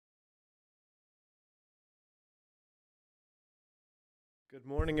Good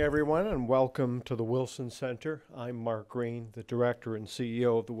morning, everyone, and welcome to the Wilson Center. I'm Mark Green, the Director and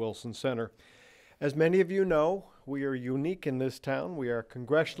CEO of the Wilson Center. As many of you know, we are unique in this town. We are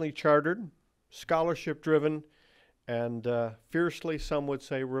congressionally chartered, scholarship-driven, and fiercely, some would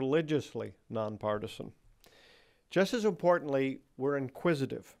say, religiously nonpartisan. Just as importantly, we're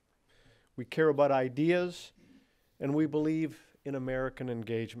inquisitive. We care about ideas, and we believe in American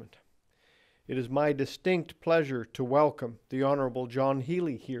engagement. It is my distinct pleasure to welcome the Honourable John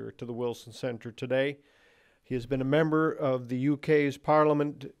Healey here to the Wilson Centre today. He has been a member of the UK's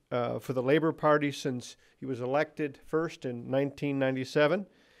Parliament for the Labour Party since he was elected first in 1997.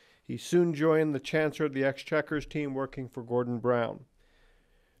 He soon joined the Chancellor of the Exchequer's team working for Gordon Brown.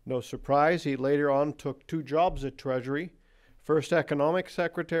 No surprise, he later on took two jobs at Treasury, first Economic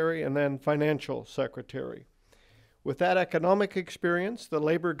Secretary and then Financial Secretary. With that economic experience, the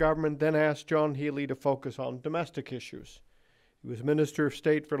Labour government then asked John Healey to focus on domestic issues. He was Minister of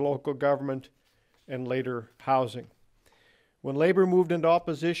State for Local Government and later Housing. When Labour moved into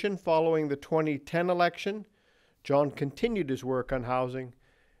opposition following the 2010 election, John continued his work on housing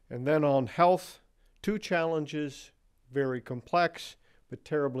and then on health, two challenges, very complex but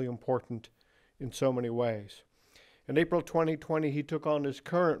terribly important in so many ways. In April 2020, he took on his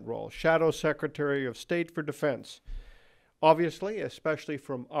current role, Shadow Secretary of State for Defense. Obviously, especially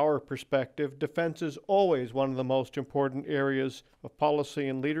from our perspective, defense is always one of the most important areas of policy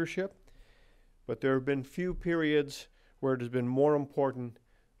and leadership, but there have been few periods where it has been more important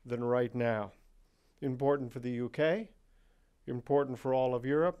than right now. Important for the UK, important for all of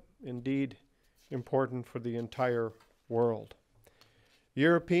Europe, indeed important for the entire world.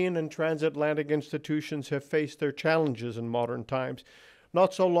 European and transatlantic institutions have faced their challenges in modern times.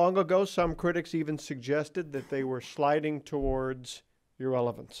 Not so long ago, some critics even suggested that they were sliding towards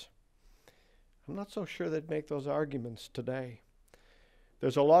irrelevance. I'm not so sure they'd make those arguments today.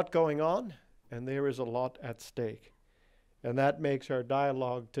 There's a lot going on, and there is a lot at stake. And that makes our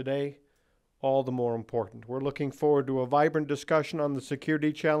dialogue today all the more important. We're looking forward to a vibrant discussion on the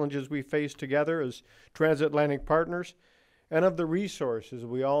security challenges we face together as transatlantic partners, and of the resources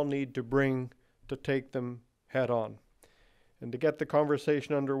we all need to bring to take them head on. And to get the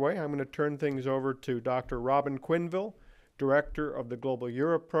conversation underway, I'm going to turn things over to Dr. Robin Quinville, Director of the Global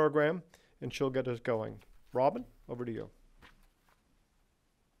Europe Program, and she'll get us going. Robin, over to you.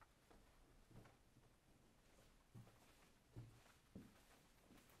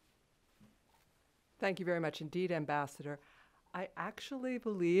 Thank you very much indeed, Ambassador. I actually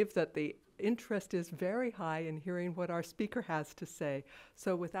believe that the interest is very high in hearing what our speaker has to say.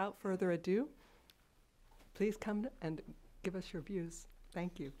 So without further ado, please come and give us your views.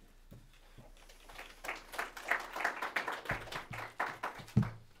 Thank you.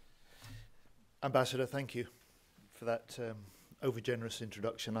 Ambassador, thank you for that over-generous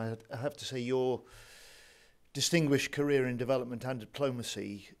introduction. I have to say your distinguished career in development and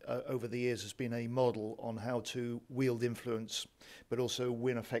diplomacy over the years has been a model on how to wield influence, but also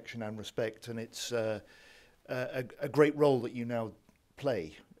win affection and respect. And it's a great role that you now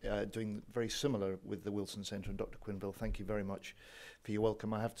play, doing very similar with the Wilson Centre. And Dr. Quinville, thank you very much for your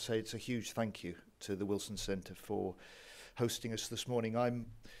welcome. I have to say it's a huge thank you to the Wilson Centre for hosting us this morning. I'm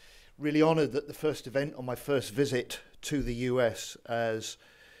really honoured that the first event on my first visit to the US as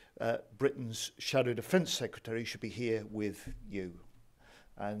Britain's Shadow Defence Secretary should be here with you.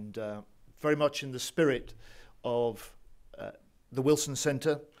 And very much in the spirit of the Wilson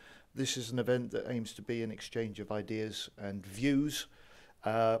Centre, this is an event that aims to be an exchange of ideas and views.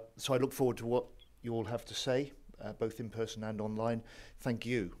 So I look forward to what you all have to say, both in person and online. Thank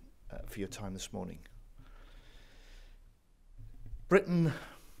you for your time this morning. Britain,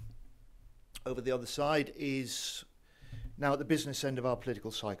 over the other side, is now at the business end of our political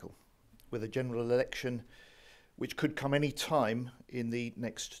cycle, with a general election which could come any time in the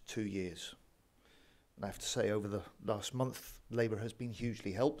next 2 years. And I have to say, over the last month, Labour has been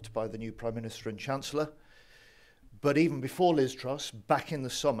hugely helped by the new Prime Minister and Chancellor. But even before Liz Truss, back in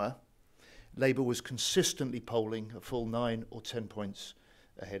the summer, Labour was consistently polling a full 9 or 10 points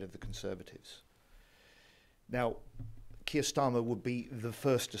ahead of the Conservatives. Now, Keir Starmer would be the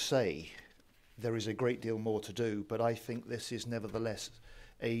first to say there is a great deal more to do, but I think this is nevertheless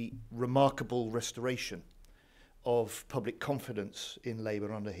a remarkable restoration of public confidence in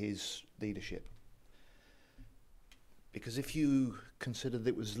Labour under his leadership. Because if you consider that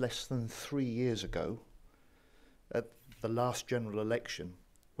it was less than 3 years ago, at the last general election,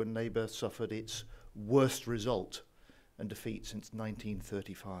 when Labour suffered its worst result and defeat since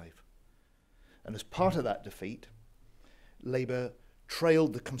 1935. And as part of that defeat, Labour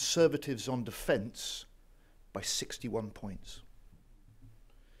trailed the Conservatives on defence by 61 points.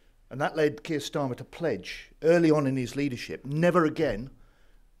 And that led Keir Starmer to pledge early on in his leadership, never again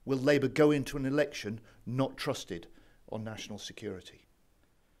will Labour go into an election not trusted on national security.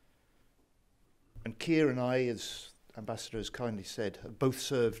 And Keir and I, as Ambassador has kindly said, have both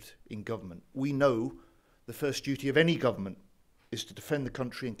served in government. We know the first duty of any government is to defend the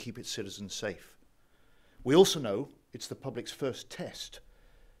country and keep its citizens safe. We also know it's the public's first test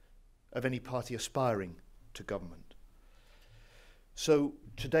of any party aspiring to government. So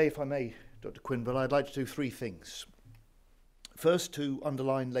today, if I may, Dr. Quinville, I'd like to do three things. First, to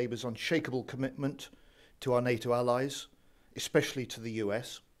underline Labour's unshakable commitment to our NATO allies, especially to the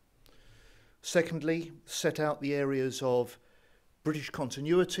US. Secondly, set out the areas of British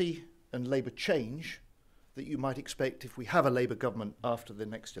continuity and Labour change that you might expect if we have a Labour government after the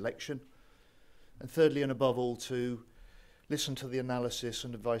next election. And thirdly, and above all, to listen to the analysis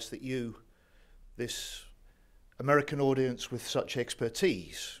and advice that you, this American audience with such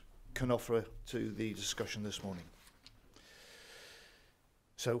expertise, can offer to the discussion this morning.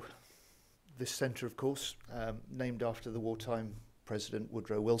 So, this centre, of course, named after the wartime President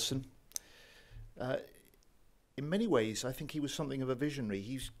Woodrow Wilson. In many ways, I think he was something of a visionary.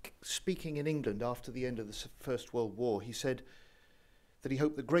 He's speaking in England after the end of the First World War. He said that he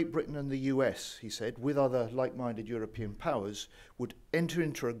hoped that Great Britain and the US, he said, with other like-minded European powers, would enter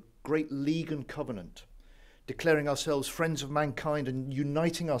into a great league and covenant, declaring ourselves friends of mankind and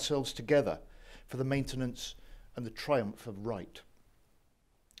uniting ourselves together for the maintenance and the triumph of right.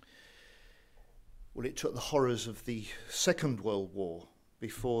 Well, it took the horrors of the Second World War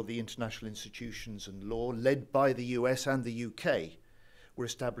before the international institutions and law, led by the US and the UK, were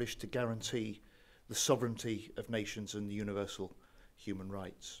established to guarantee the sovereignty of nations and the universal human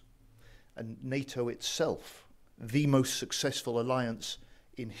rights. And NATO itself, the most successful alliance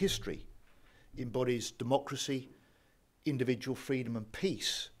in history, embodies democracy, individual freedom and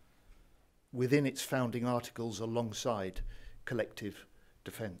peace within its founding articles alongside collective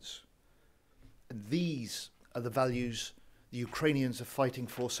defence. And these are the values the Ukrainians are fighting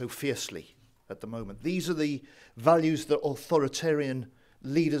for so fiercely at the moment. These are the values that authoritarian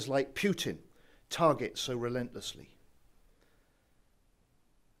leaders like Putin target so relentlessly.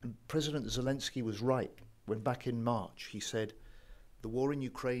 And President Zelensky was right when back in March he said, the war in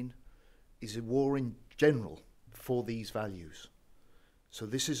Ukraine is a war in general for these values. So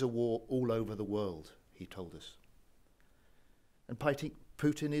this is a war all over the world, he told us. And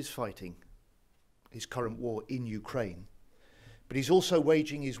Putin is fighting his current war in Ukraine, but he's also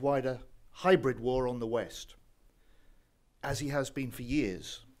waging his wider hybrid war on the West, as he has been for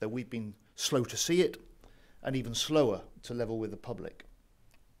years, though we've been slow to see it and even slower to level with the public.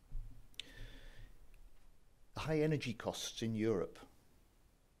 The high energy costs in Europe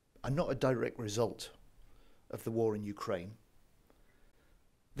are not a direct result of the war in Ukraine.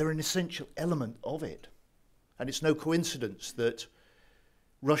 They're an essential element of it. And it's no coincidence that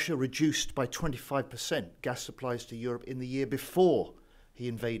Russia reduced by 25% gas supplies to Europe in the year before he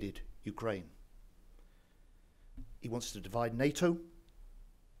invaded Ukraine. He wants to divide NATO,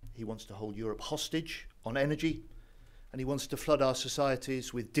 he wants to hold Europe hostage on energy, and he wants to flood our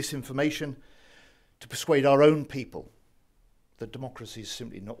societies with disinformation to persuade our own people that democracy is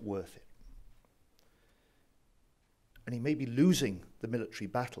simply not worth it. And he may be losing the military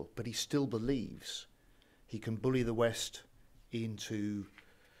battle, but he still believes he can bully the West into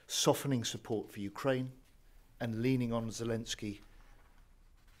softening support for Ukraine and leaning on Zelensky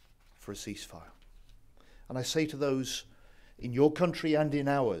for a ceasefire. And I say to those in your country and in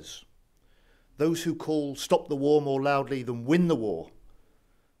ours, those who call stop the war more loudly than win the war,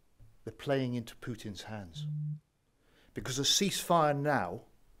 they're playing into Putin's hands. Because a ceasefire now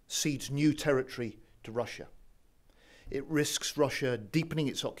cedes new territory to Russia. It risks Russia deepening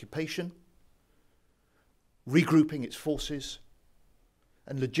its occupation, regrouping its forces,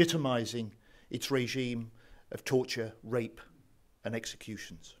 and legitimizing its regime of torture, rape, and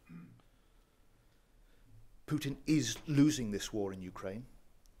executions. Putin is losing this war in Ukraine.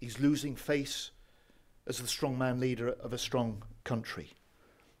 He's losing face as the strongman leader of a strong country.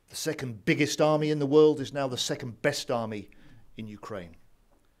 The second biggest army in the world is now the second best army in Ukraine.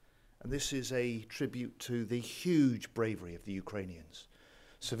 And this is a tribute to the huge bravery of the Ukrainians,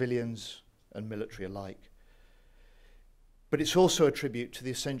 civilians and military alike. But it's also a tribute to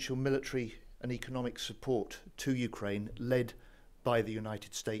the essential military and economic support to Ukraine led by the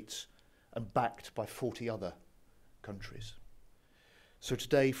United States and backed by 40 other countries. So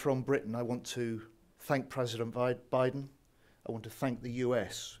today from Britain, I want to thank President Biden. I want to thank the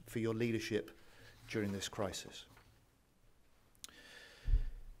US for your leadership during this crisis.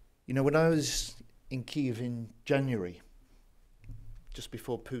 You know, when I was in Kyiv in January, just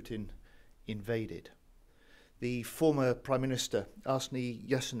before Putin invaded. The former Prime Minister, Arseniy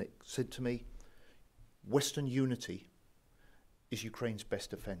Yatsenyuk, said to me, "Western unity is Ukraine's best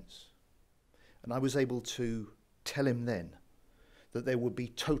defence." And I was able to tell him then that there would be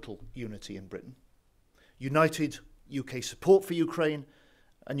total unity in Britain, united UK support for Ukraine,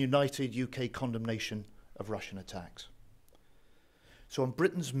 and united UK condemnation of Russian attacks. So on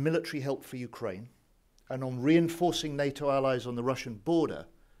Britain's military help for Ukraine and on reinforcing NATO allies on the Russian border,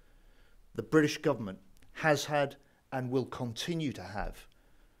 the British government has had and will continue to have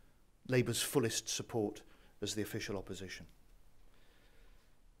Labour's fullest support as the official opposition.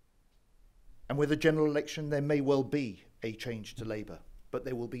 And with the general election, there may well be a change to Labour, but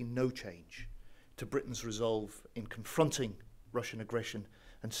there will be no change to Britain's resolve in confronting Russian aggression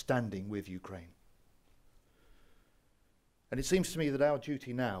and standing with Ukraine. And it seems to me that our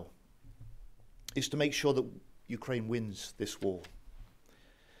duty now is to make sure that Ukraine wins this war.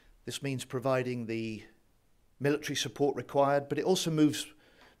 This means providing the military support required, but it also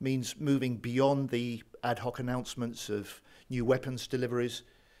means moving beyond the ad hoc announcements of new weapons deliveries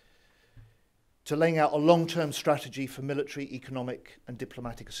to laying out a long-term strategy for military, economic and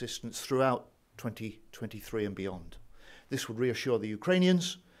diplomatic assistance throughout 2023 and beyond. This would reassure the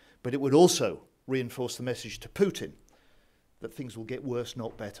Ukrainians, but it would also reinforce the message to Putin that things will get worse,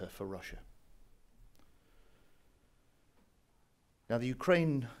 not better, for Russia. Now, the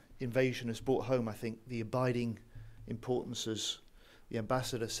Ukraine invasion has brought home, I think, the abiding importance, as the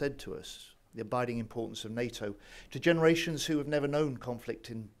ambassador said to us, the abiding importance of NATO to generations who have never known conflict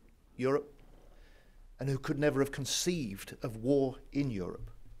in Europe and who could never have conceived of war in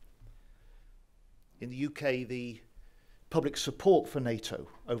Europe. In the UK, the public support for NATO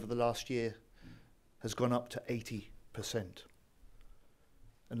over the last year has gone up to 80%.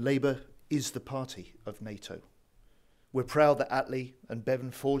 And Labour is the party of NATO. We're proud that Attlee and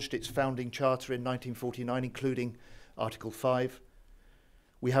Bevan forged its founding charter in 1949, including Article 5.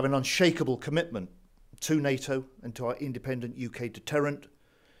 We have an unshakable commitment to NATO and to our independent UK deterrent,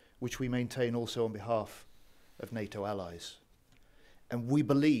 which we maintain also on behalf of NATO allies. And we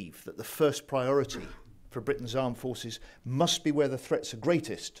believe that the first priority for Britain's armed forces must be where the threats are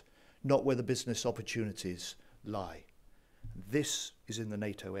greatest, not where the business opportunities lie. This is in the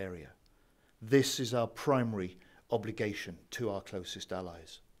NATO area. This is our primary obligation to our closest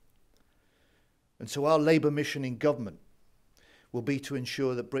allies. And so our Labour mission in government will be to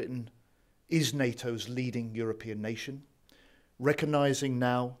ensure that Britain is NATO's leading European nation, recognising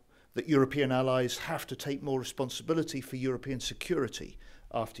now that European allies have to take more responsibility for European security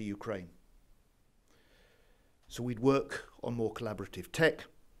after Ukraine. So we'd work on more collaborative tech,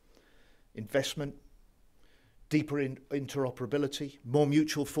 investment, deeper interoperability, more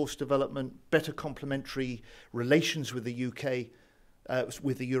mutual force development, better complementary relations with the UK,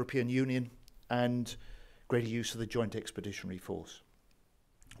 with the European Union, and greater use of the Joint Expeditionary Force.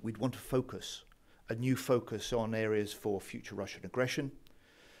 We'd want to focus, a new focus on areas for future Russian aggression,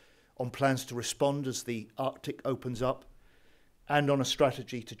 on plans to respond as the Arctic opens up, and on a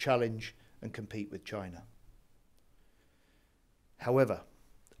strategy to challenge and compete with China. However,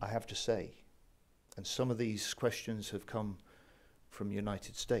 I have to say, and some of these questions have come from the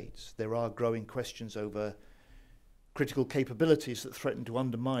United States, there are growing questions over critical capabilities that threaten to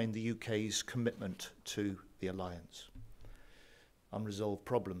undermine the UK's commitment to the alliance. Unresolved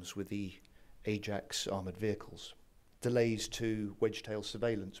problems with the Ajax armoured vehicles, delays to wedge-tail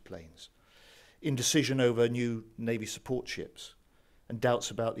surveillance planes, indecision over new Navy support ships, and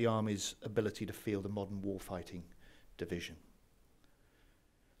doubts about the Army's ability to field a modern warfighting division.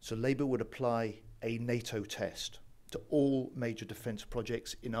 So Labour would apply a NATO test to all major defence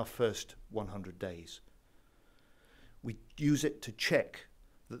projects in our first 100 days. We use it to check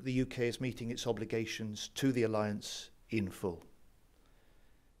that the UK is meeting its obligations to the alliance in full.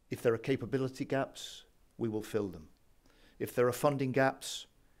 If there are capability gaps, we will fill them. If there are funding gaps,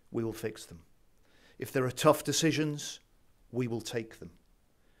 we will fix them. If there are tough decisions, we will take them.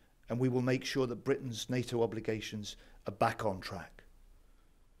 And we will make sure that Britain's NATO obligations are back on track.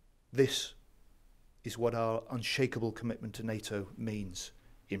 This is what our unshakable commitment to NATO means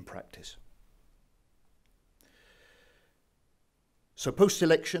in practice. So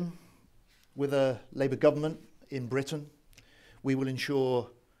post-election, with a Labour government in Britain, we will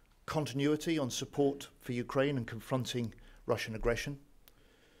ensure continuity on support for Ukraine and confronting Russian aggression,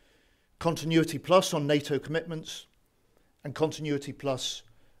 continuity plus on NATO commitments, and continuity plus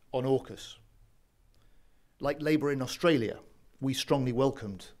on AUKUS. Like Labour in Australia, we strongly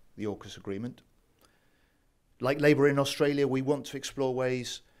welcomed the AUKUS agreement. Like Labour in Australia, we want to explore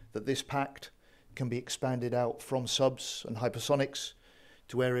ways that this pact can be expanded out from subs and hypersonics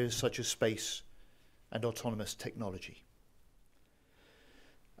to areas such as space and autonomous technology.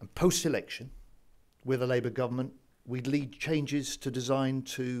 And post-election, with a Labour government, we'd lead changes designed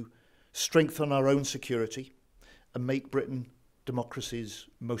to strengthen our own security and make Britain democracy's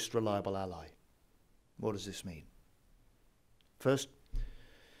most reliable ally. What does this mean? First,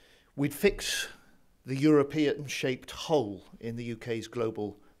 we'd fix the European-shaped hole in the UK's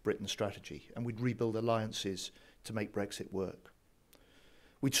global Britain strategy, and we'd rebuild alliances to make Brexit work.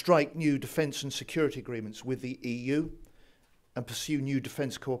 We'd strike new defence and security agreements with the EU and pursue new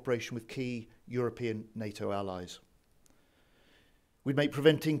defence cooperation with key European NATO allies. We'd make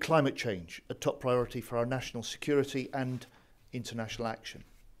preventing climate change a top priority for our national security and international action.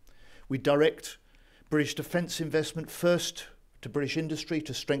 We'd direct British defence investment first to British industry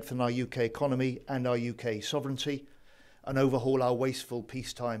to strengthen our UK economy and our UK sovereignty, and overhaul our wasteful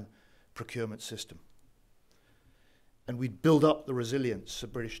peacetime procurement system. And we'd build up the resilience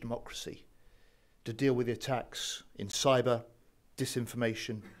of British democracy to deal with the attacks in cyber,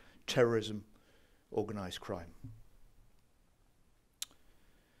 disinformation, terrorism, organised crime.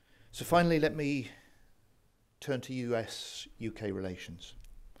 So finally, let me turn to US-UK relations.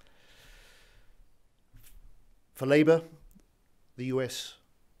 For Labour, the US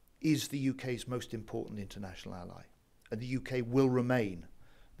is the UK's most important international ally, and the UK will remain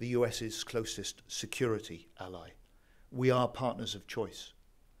the US's closest security ally. We are partners of choice.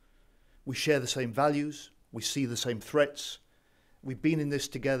 We share the same values, we see the same threats, we've been in this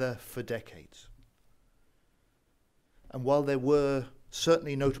together for decades. And while there were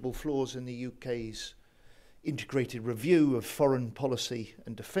certainly notable flaws in the UK's integrated review of foreign policy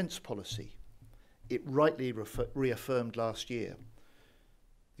and defence policy, it rightly reaffirmed last year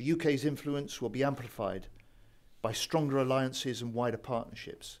the UK's influence will be amplified by stronger alliances and wider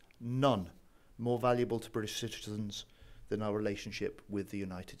partnerships, none more valuable to British citizens than our relationship with the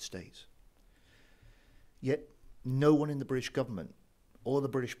United States. Yet no one in the British government or the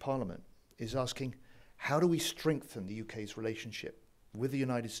British Parliament is asking, how do we strengthen the UK's relationship with the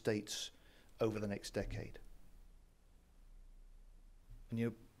United States over the next decade?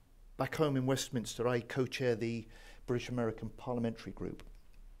 And back home in Westminster, I co-chair the British-American Parliamentary Group.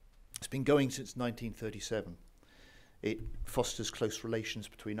 It's been going since 1937. It fosters close relations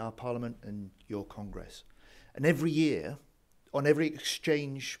between our Parliament and your Congress. And every year, on every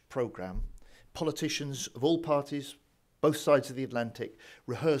exchange programme, politicians of all parties, both sides of the Atlantic,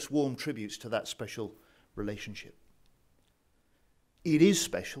 rehearse warm tributes to that special relationship. It is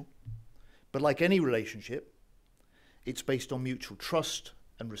special, but like any relationship, it's based on mutual trust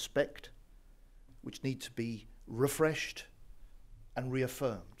and respect, which need to be refreshed and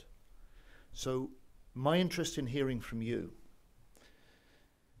reaffirmed. So my interest in hearing from you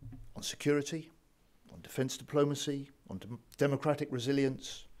on security, on defence diplomacy, on democratic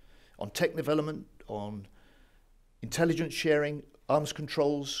resilience, on tech development, on intelligence sharing, arms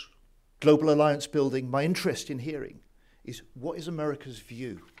controls, global alliance building, my interest in hearing is what is America's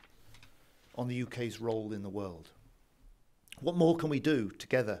view on the UK's role in the world? What more can we do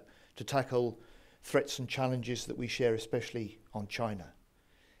together to tackle threats and challenges that we share, especially on China?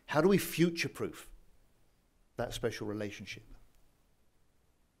 How do we future-proof that special relationship?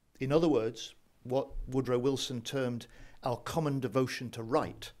 In other words, what Woodrow Wilson termed our common devotion to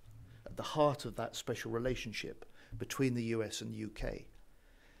right at the heart of that special relationship between the US and the UK.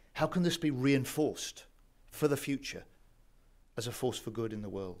 How can this be reinforced for the future as a force for good in the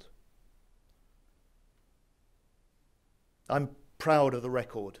world? I'm proud of the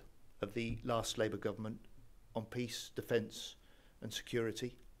record of the last Labour government on peace, defence and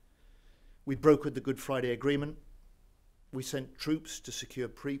security. We brokered the Good Friday Agreement. We sent troops to secure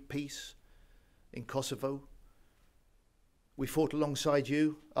peace in Kosovo. We fought alongside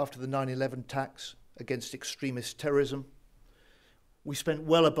you after the 9/11 attacks against extremist terrorism. We spent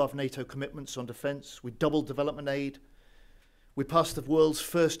well above NATO commitments on defence. We doubled development aid. We passed the world's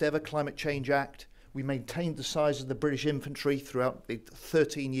first ever Climate Change Act. We maintained the size of the British infantry throughout the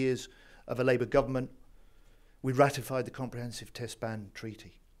 13 years of a Labour government. We ratified the Comprehensive Test Ban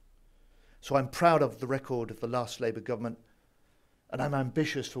Treaty. So I'm proud of the record of the last Labour government, and I'm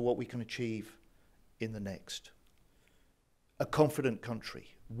ambitious for what we can achieve in the next. A confident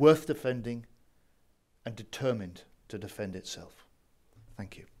country, worth defending and determined to defend itself.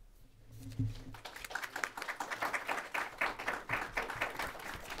 Thank you.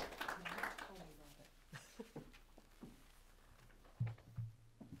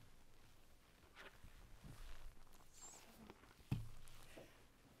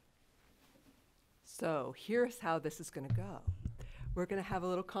 So here's how this is going to go. We're going to have a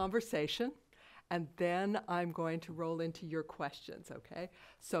little conversation, and then I'm going to roll into your questions, okay?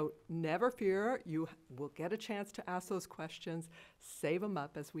 So never fear, you will get a chance to ask those questions. Save them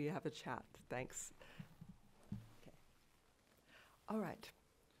up as we have a chat. Thanks. Okay. All right.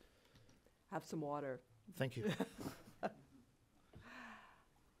 Have some water. Thank you.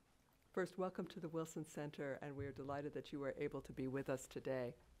 First, welcome to the Wilson Center, and we are delighted that you were able to be with us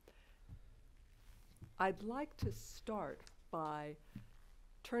today. I'd like to start by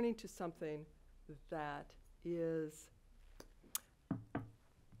turning to something that is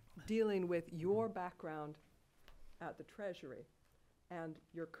dealing with your background at the Treasury and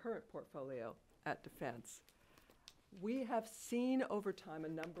your current portfolio at Defense. We have seen over time a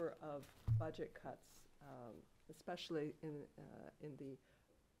number of budget cuts, especially in the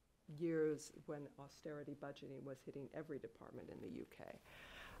years when austerity budgeting was hitting every department in the UK.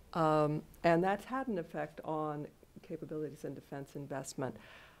 And that's had an effect on capabilities and defense investment.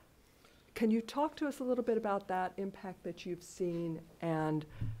 Can you talk to us a little bit about that impact that you've seen and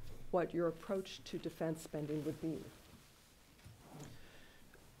what your approach to defense spending would be?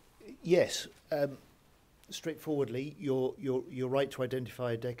 Yes, straightforwardly, you're right to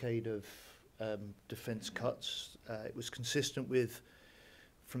identify a decade of defence cuts. It was consistent with,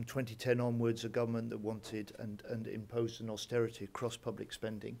 from 2010 onwards, a government that wanted and imposed an austerity across public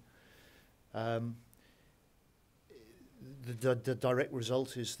spending. The direct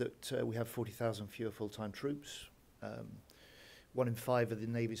result is that we have 40,000 fewer full-time troops. 1 in 5 of the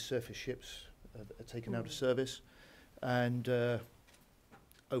Navy's surface ships are taken out of service, and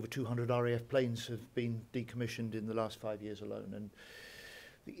over 200 RAF planes have been decommissioned in the last 5 years alone. And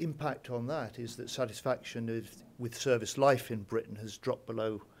the impact on that is that satisfaction with service life in Britain has dropped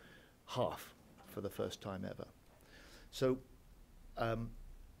below half for the first time ever. So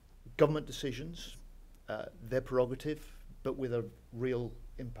government decisions, their prerogative, but with a real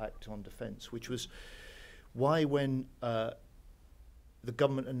impact on defence, which was why when the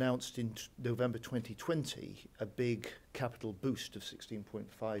government announced in November 2020 a big capital boost of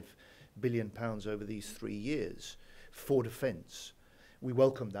 £16.5 billion over these 3 years for defence, we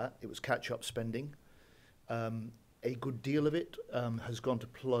welcomed that. It was catch-up spending. A good deal of it has gone to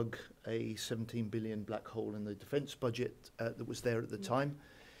plug a 17 billion black hole in the defence budget that was there at the time.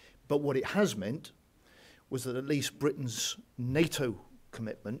 But what it has meant was that at least Britain's NATO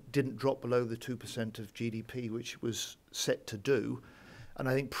commitment didn't drop below the 2% of GDP, which it was set to do. And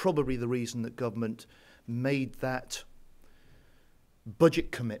I think probably the reason that government made that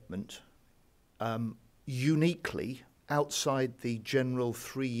budget commitment uniquely outside the general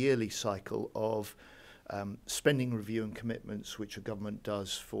 3-yearly cycle of spending review and commitments which a government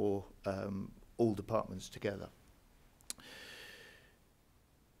does for all departments together.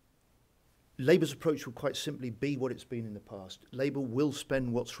 Labour's approach will quite simply be what it's been in the past. Labour will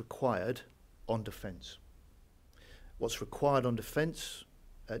spend what's required on defence. What's required on defence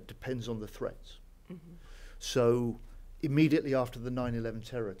depends on the threats. Mm-hmm. So immediately after the 9/11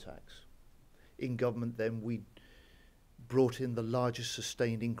 terror attacks, in government then we brought in the largest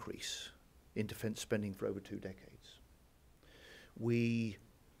sustained increase in defence spending for over 2 decades. We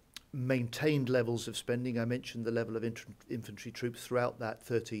maintained levels of spending. I mentioned the level of infantry troops throughout that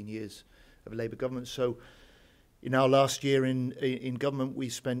 13 years of a Labour government. So in our last year in government, we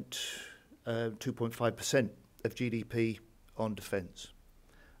spent 2.5% of GDP on defence.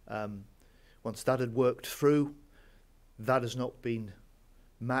 Once that had worked through, that has not been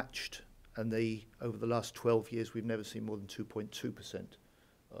matched, and over the last 12 years, we've never seen more than 2.2%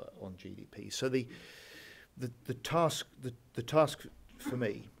 on GDP. So the task for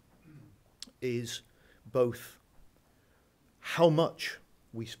me is both how much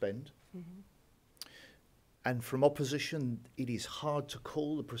we spend, mm-hmm. and from opposition, it is hard to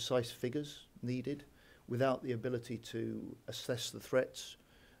call the precise figures needed without the ability to assess the threats,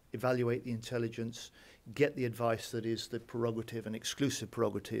 evaluate the intelligence, get the advice that is the prerogative and exclusive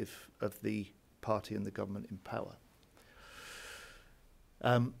prerogative of the party and the government in power.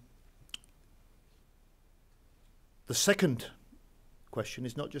 The second question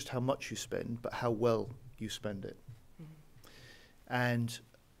is not just how much you spend, but how well you spend it. Mm-hmm. And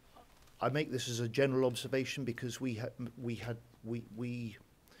I make this as a general observation because we had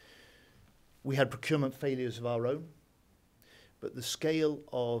procurement failures of our own, but the scale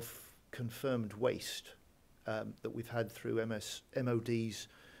of confirmed waste that we've had through MOD's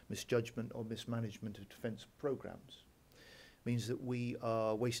misjudgment or mismanagement of defence programmes means that we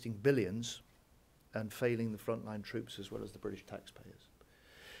are wasting billions and failing the frontline troops as well as the British taxpayers.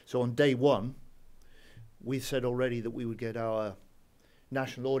 So on day one, we said already that we would get our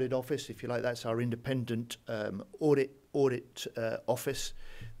National Audit Office, if you like, that's our independent audit office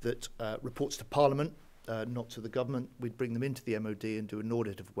that reports to Parliament, not to the government. We'd bring them into the MOD and do an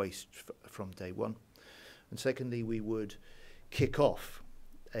audit of waste from day one. And secondly, we would kick off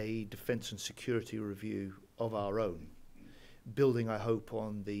a defence and security review of our own, building, I hope,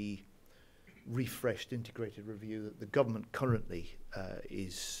 on the refreshed integrated review that the government currently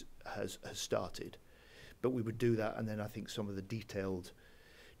has started. But we would do that, and then I think some of the detailed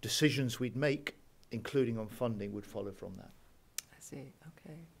decisions we'd make, including on funding, would follow from that. I see.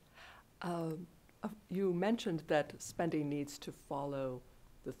 Okay. You mentioned that spending needs to follow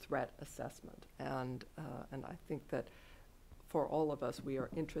the threat assessment, and I think that for all of us, we are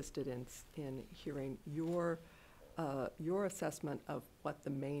interested in hearing your assessment of what the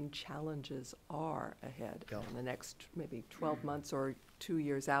main challenges are ahead in the next maybe 12 months or 2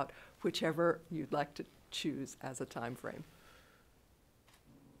 years out, whichever you'd like to choose as a time frame.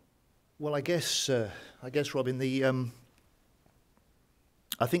 Well, I guess, Robin,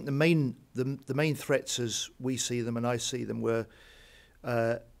 I think the main threats as we see them and I see them were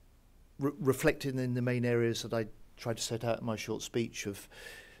reflected in the main areas that I tried to set out in my short speech of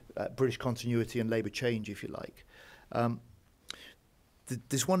British continuity and Labour change, if you like.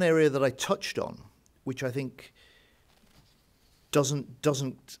 There's one area that I touched on, which I think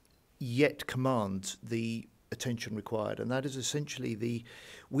doesn't yet command the attention required, and that is essentially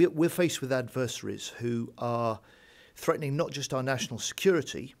we're faced with adversaries who are threatening not just our national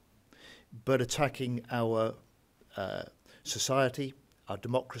security, but attacking our society, our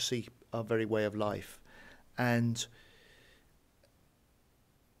democracy, our very way of life. And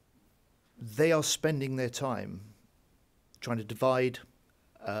they are spending their time trying to divide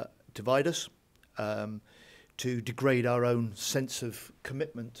us, to degrade our own sense of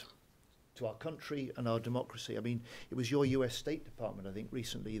commitment to our country and our democracy. I mean, it was your US State Department, I think,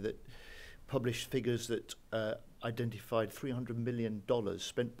 recently that published figures that identified $300 million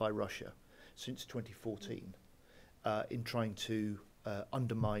spent by Russia since 2014 in trying to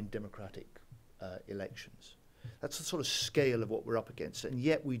undermine democratic elections. That's the sort of scale of what we're up against, and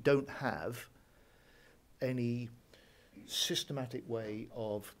yet we don't have any systematic way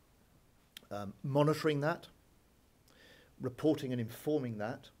of monitoring that, reporting and informing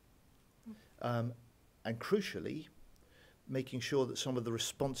that, and crucially, making sure that some of the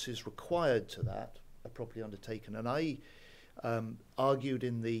responses required to that are properly undertaken. And I argued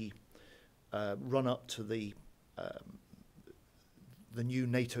in the run-up to the new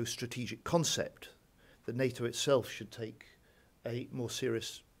NATO strategic concept that NATO itself should take a more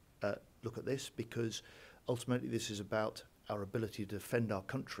serious look at this, because ultimately this is about our ability to defend our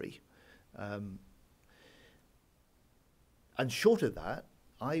country. And short of that,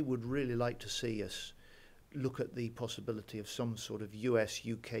 I would really like to see us look at the possibility of some sort of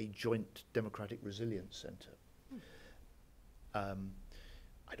US-UK joint democratic resilience centre.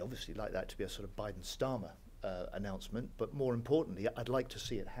 I'd obviously like that to be a sort of Biden-Starmer announcement, but more importantly, I'd like to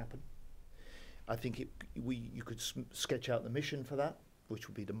see it happen. I think you could sketch out the mission for that, which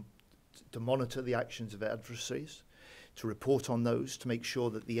would be to monitor the actions of adversaries, to report on those, to make sure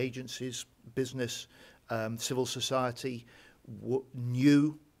that the agencies, business, civil society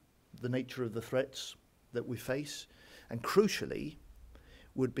knew the nature of the threats that we face, and crucially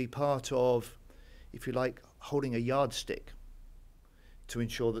would be part of, if you like, holding a yardstick to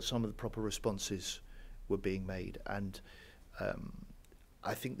ensure that some of the proper responses were being made. And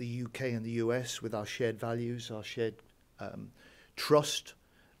I think the UK and the US, with our shared values, our shared trust,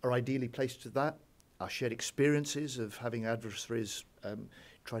 are ideally placed to that. Our shared experiences of having adversaries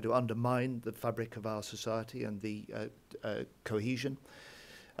try to undermine the fabric of our society and the cohesion.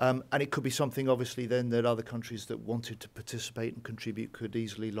 And it could be something, obviously, then that other countries that wanted to participate and contribute could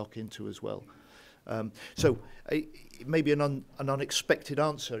easily lock into as well. So it may be an unexpected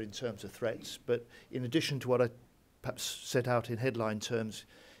answer in terms of threats, but in addition to what I perhaps set out in headline terms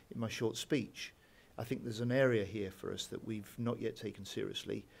in my short speech, I think there's an area here for us that we've not yet taken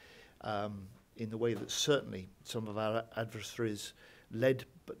seriously, in the way that certainly some of our adversaries, led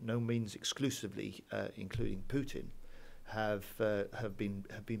but no means exclusively, including Putin, have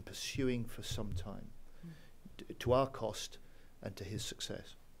been pursuing for some time, to our cost and to his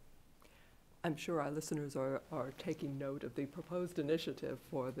success. I'm sure our listeners are taking note of the proposed initiative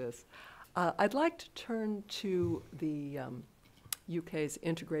for this. I'd like to turn to the UK's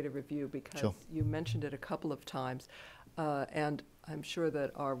integrated review, because you mentioned it a couple of times, and I'm sure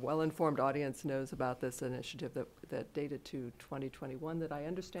that our well-informed audience knows about this initiative that dated to 2021 that I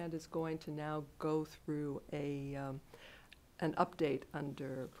understand is going to now go through an update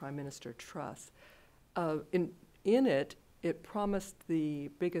under Prime Minister Truss. In it promised the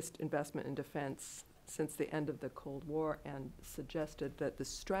biggest investment in defense since the end of the Cold War and suggested that the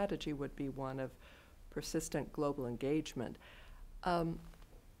strategy would be one of persistent global engagement.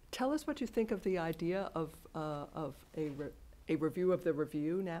 Tell us what you think of the idea of a review of the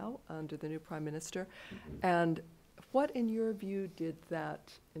review now under the new Prime Minister, and what, in your view, did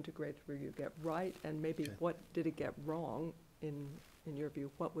that integrated review get right, and maybe what did it get wrong? In your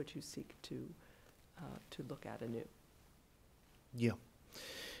view, what would you seek to look at anew? Yeah.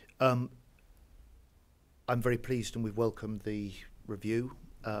 I'm very pleased, and we've welcomed the review.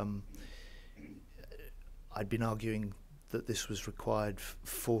 I'd been arguing that this was required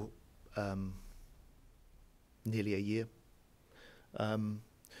for nearly a year.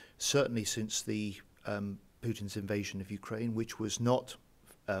 Certainly since the Putin's invasion of Ukraine, which was not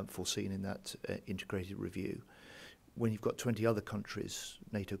foreseen in that integrated review. When you've got 20 other countries,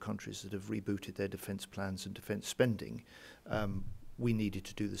 NATO countries, that have rebooted their defence plans and defence spending, we needed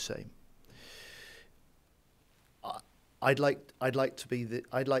to do the same. I'd like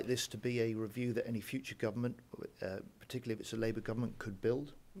this to be a review that any future government, particularly if it's a Labour government, could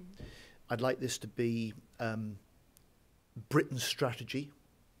build. Mm-hmm. I'd like this to be Britain's strategy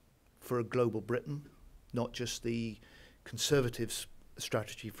for a global Britain, not just the Conservatives'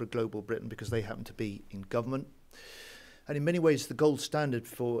 strategy for a global Britain, because they happen to be in government. And in many ways, the gold standard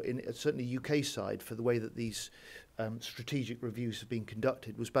for, certainly UK side, for the way that these strategic reviews have been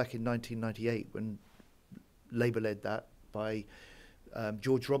conducted was back in 1998 when Labour led that by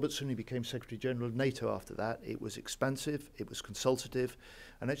George Robertson, who became Secretary General of NATO after that. It was expansive, it was consultative,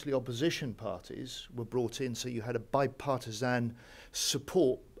 and actually opposition parties were brought in, so you had a bipartisan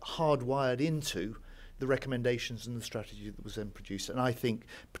support hardwired into the recommendations and the strategy that was then produced. And I think,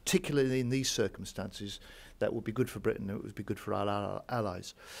 particularly in these circumstances, that would be good for Britain, and it would be good for our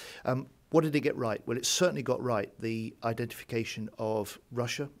allies. What did it get right? Well, it certainly got right the identification of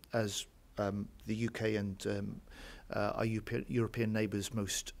Russia as the UK and our European neighbours'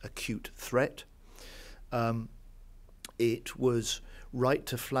 most acute threat. It was right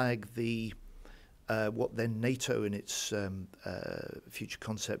to flag the what then NATO in its future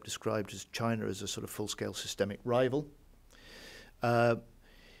concept described as China as a sort of full-scale systemic rival.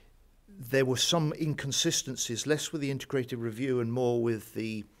 There were some inconsistencies, less with the integrated review and more with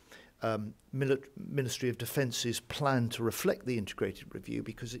the Ministry of Defence's plan to reflect the integrated review,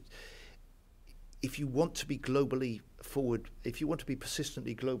 because if you want to be globally forward, if you want to be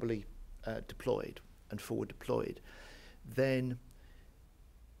persistently globally deployed and forward deployed, then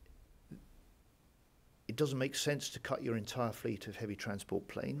it doesn't make sense to cut your entire fleet of heavy transport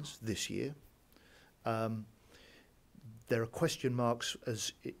planes this year. There are question marks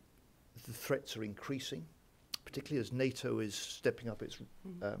as the threats are increasing, particularly as NATO is stepping up its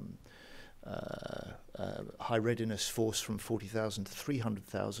high readiness force from 40,000 to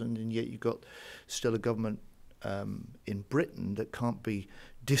 300,000, and yet you've got still a government in Britain that can't be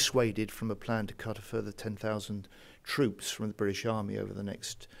dissuaded from a plan to cut a further 10,000 troops from the British Army over the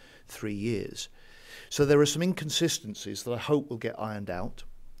next 3 years. So there are some inconsistencies that I hope will get ironed out.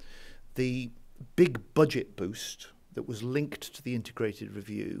 The big budget boost that was linked to the integrated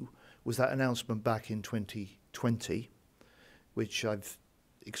review was that announcement back in 2020, which I've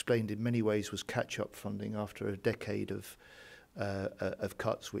explained in many ways was catch-up funding after a decade of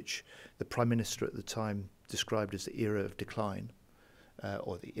cuts, which the Prime Minister at the time described as the era of decline,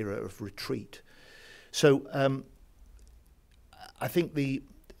 or the era of retreat. So I think the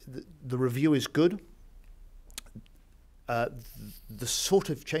review is good. The sort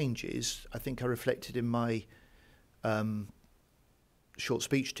of changes I think are reflected in my short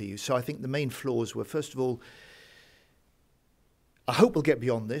speech to you. So I think the main flaws were, first of all, I hope we'll get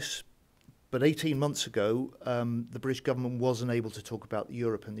beyond this, but 18 months ago, the British government wasn't able to talk about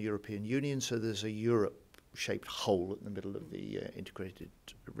Europe and the European Union, so there's a Europe-shaped hole in the middle of the integrated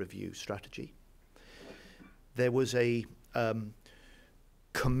review strategy. There was a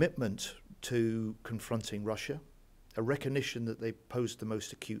commitment to confronting Russia, a recognition that they posed the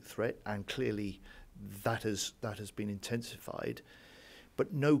most acute threat, and clearly that has been intensified,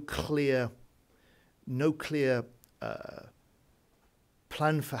 but no clear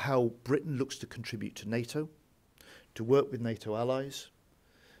plan for how Britain looks to contribute to NATO, to work with NATO allies,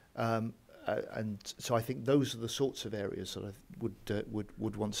 and so I think those are the sorts of areas that I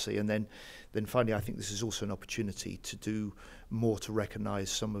would want to see. And then finally, I think this is also an opportunity to do more to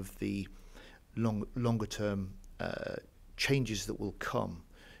recognise some of the longer term changes that will come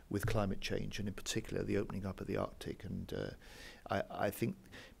with climate change, and in particular the opening up of the Arctic. And I think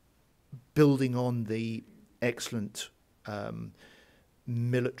building on the excellent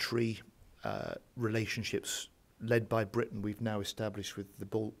military relationships led by Britain, we've now established with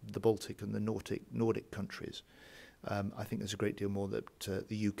the Baltic and the Nordic countries. I think there's a great deal more that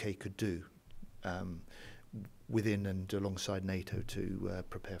the UK could do within and alongside NATO to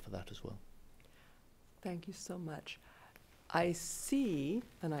prepare for that as well. Thank you so much. I see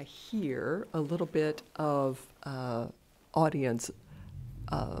and I hear a little bit of audience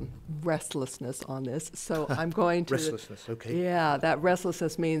restlessness on this, so I'm going to... Restlessness, okay. Yeah, that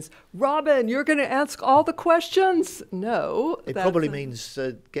restlessness means, Robin, you're going to ask all the questions? No. It probably means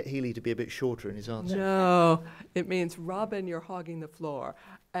get Healey to be a bit shorter in his answer. No, it means, Robin, you're hogging the floor.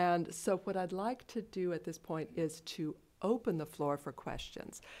 And so what I'd like to do at this point is to open the floor for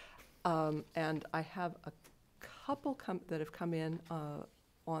questions. And I have a couple that have come in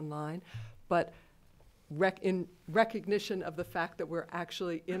online, but in recognition of the fact that we're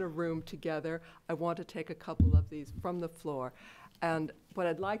actually in a room together, I want to take a couple of these from the floor. And what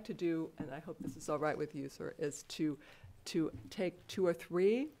I'd like to do, and I hope this is all right with you, sir, is to take 2 or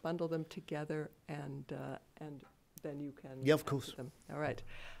 3, bundle them together, and then you can... Yeah, of course. Them. All right.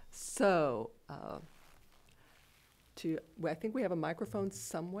 So, I think we have a microphone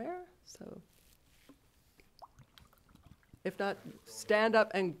somewhere, so... If not, stand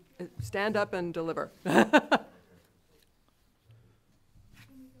up and deliver.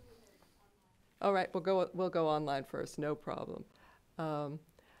 All right, we'll go online first, no problem.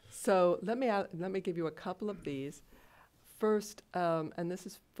 So let me give you a couple of these. First, and this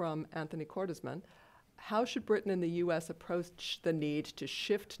is from Anthony Cordesman. How should Britain and the U.S. approach the need to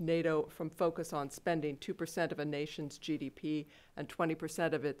shift NATO from focus on spending 2% of a nation's GDP and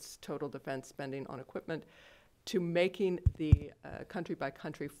 20% of its total defense spending on equipment to making the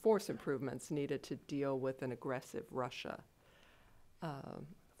country-by-country force improvements needed to deal with an aggressive Russia?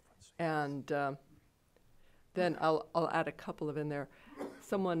 Then I'll add a couple of in there.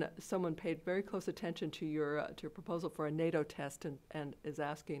 Someone paid very close attention to your proposal for a NATO test and is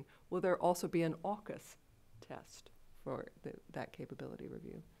asking, will there also be an AUKUS test for that capability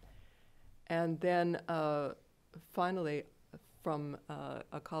review? And then finally, from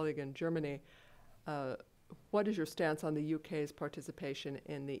a colleague in Germany, what is your stance on the UK's participation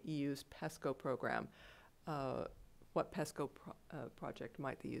in the EU's PESCO program? What PESCO project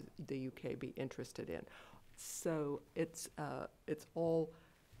might the UK be interested in? So it's all,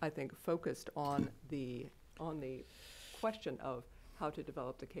 I think, focused on the question of how to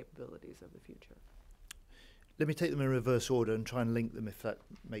develop the capabilities of the future. Let me take them in reverse order and try and link them if that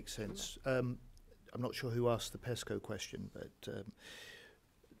makes sense. I'm not sure who asked the PESCO question, but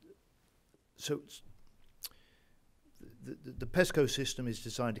so the PESCO system is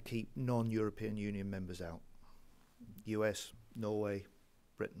designed to keep non-European Union members out. US, Norway,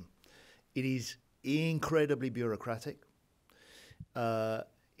 Britain. It is incredibly bureaucratic. It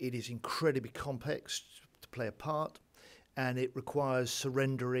is incredibly complex to play a part, and it requires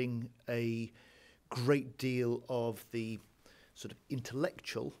surrendering a great deal of the sort of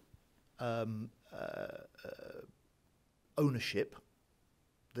intellectual ownership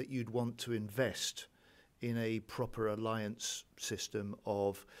that you'd want to invest in a proper alliance system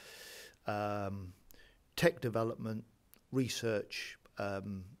of tech development, research,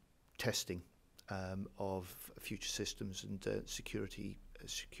 testing of future systems and security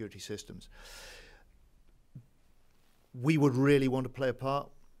systems. We would really want to play a part.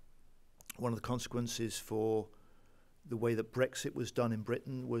 One of the consequences for the way that Brexit was done in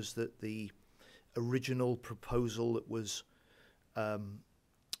Britain was that the original proposal that was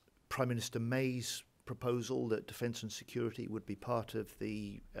Prime Minister May's proposal that defence and security would be part of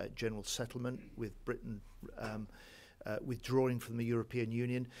the general settlement with Britain withdrawing from the European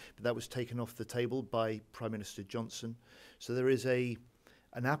Union, but that was taken off the table by Prime Minister Johnson. So there is an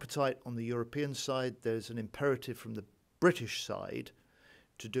appetite on the European side. There's an imperative from the British side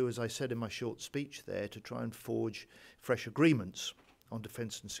to do, as I said in my short speech there, to try and forge fresh agreements on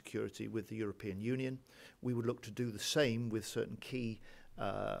defence and security with the European Union. We would look to do the same with certain key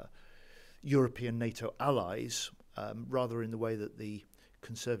European NATO allies, rather in the way that the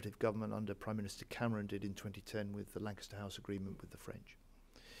Conservative government under Prime Minister Cameron did in 2010 with the Lancaster House Agreement with the French.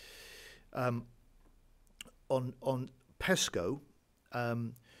 On PESCO,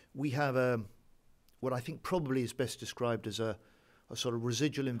 we have what I think probably is best described as a sort of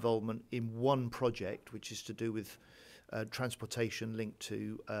residual involvement in one project, which is to do with transportation linked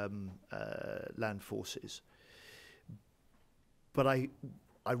to land forces. But I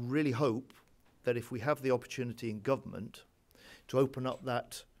really hope that if we have the opportunity in government to open up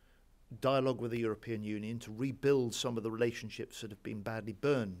that dialogue with the European Union, to rebuild some of the relationships that have been badly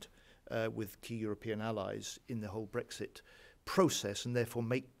burned with key European allies in the whole Brexit process, and therefore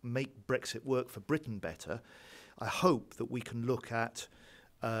make Brexit work for Britain better, I hope that we can look at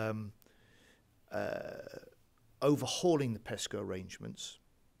overhauling the PESCO arrangements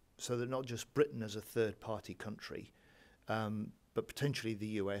so that not just Britain as a third-party country, but potentially the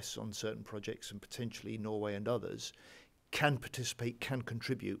US on certain projects and potentially Norway and others can participate, can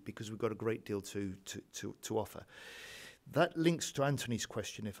contribute, because we've got a great deal to offer. That links to Anthony's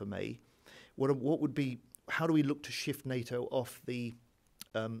question, if I may. What would be, how do we look to shift NATO off the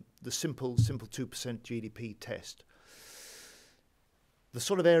simple 2% GDP test? The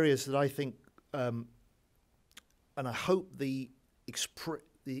sort of areas that I think, and I hope the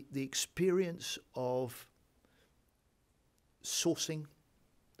experience of sourcing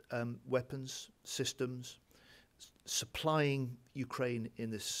weapons, systems, supplying Ukraine in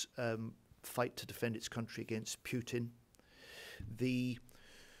this fight to defend its country against Putin, the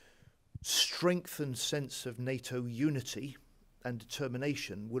strength and sense of NATO unity and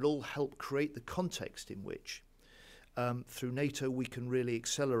determination will all help create the context in which through NATO we can really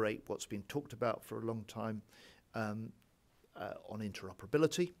accelerate what's been talked about for a long time on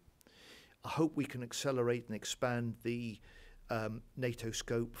interoperability. I hope we can accelerate and expand the NATO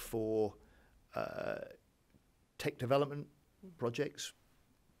scope for tech development projects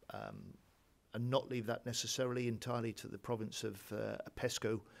and not leave that necessarily entirely to the province of a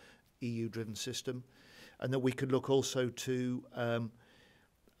PESCO EU-driven system, and that we could look also to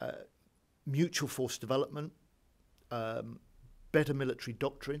mutual force development, better military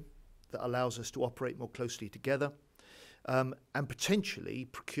doctrine that allows us to operate more closely together, and potentially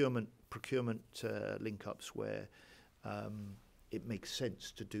procurement link-ups where it makes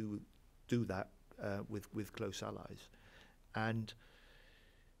sense to do that with close allies. And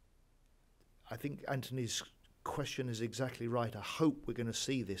I think Anthony's question is exactly right. I hope we're going to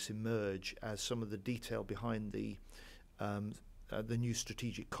see this emerge as some of the detail behind the new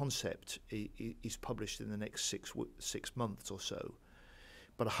strategic concept is published in the next 6 months or so.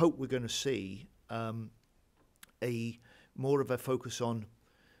 But I hope we're going to see more of a focus on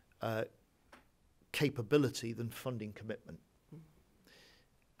capability than funding commitment.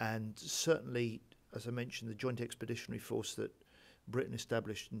 And certainly, as I mentioned, the Joint Expeditionary Force that Britain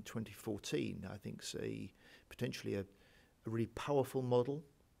established in 2014, I think, is potentially a really powerful model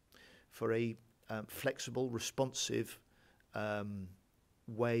for a flexible, responsive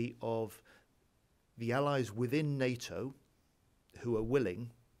way of the allies within NATO who are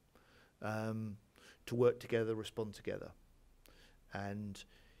willing to work together, respond together. And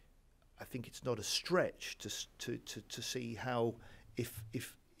I think it's not a stretch to see how, if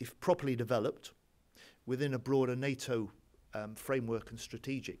properly developed within a broader NATO framework and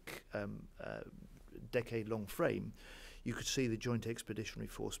strategic decade-long frame, you could see the Joint Expeditionary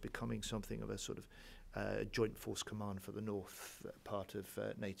Force becoming something of a sort of joint force command for the north part of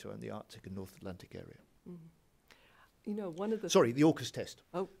NATO and the Arctic and North Atlantic area. Mm. You know, one of the... Sorry, the AUKUS test.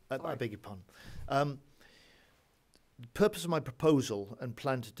 Oh, I beg your pardon. The purpose of my proposal and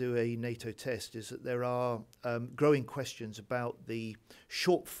plan to do a NATO test is that there are growing questions about the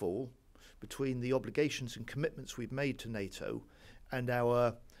shortfall between the obligations and commitments we've made to NATO and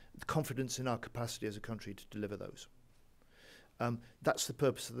our confidence in our capacity as a country to deliver those. That's the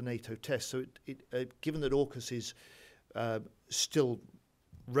purpose of the NATO test. So given that AUKUS is still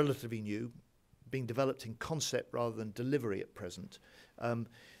relatively new, being developed in concept rather than delivery at present,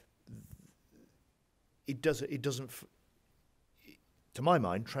 it doesn't, to my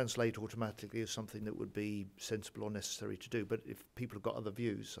mind, translate automatically as something that would be sensible or necessary to do. But if people have got other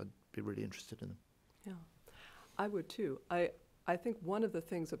views, I'd be really interested in them. Yeah, I would too. I think one of the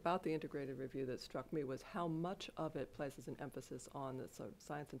things about the integrated review that struck me was how much of it places an emphasis on the sort of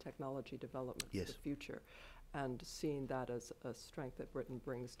science and technology development Yes. for the future, and seeing that as a strength that Britain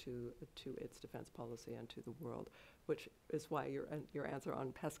brings to its defense policy and to the world, which is why your answer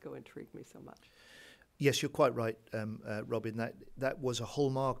on PESCO intrigued me so much. Yes, you're quite right, Robin. That was a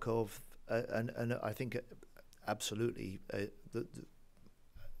hallmark of, and I think absolutely the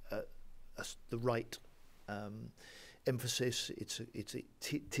right emphasis.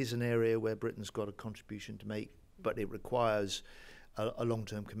 It is an area where Britain's got a contribution to make, but it requires a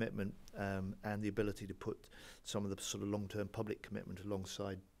long-term commitment and the ability to put some of the sort of long-term public commitment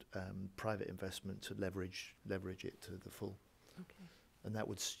alongside private investment to leverage it to the full. Okay. And that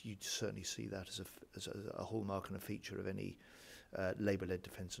you'd certainly see that as a hallmark and a feature of any Labour-led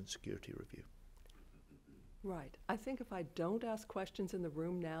defence and security review. Right. I think if I don't ask questions in the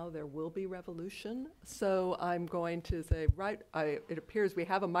room now, there will be revolution. So I'm going to say, it appears we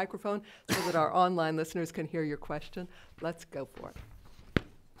have a microphone so that our online listeners can hear your question. Let's go for it.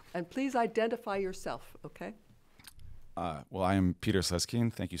 And please identify yourself, okay? Well, I am Peter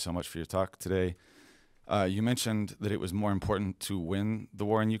Sleskin. Thank you so much for your talk today. You mentioned that it was more important to win the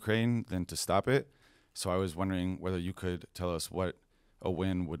war in Ukraine than to stop it. So I was wondering whether you could tell us what a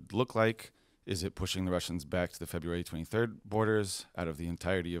win would look like. Is it pushing the Russians back to the February 23rd borders out of the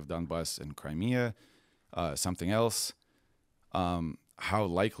entirety of Donbass and Crimea? Something else? How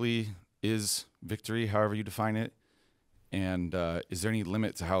likely is victory, however you define it? And is there any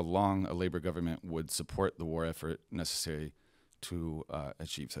limit to how long a Labour government would support the war effort necessary to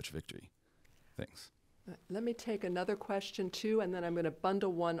achieve such victory? Thanks. Let me take another question too, and then I'm going to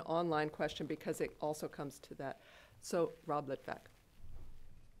bundle one online question because it also comes to that. So, Rob Litvak.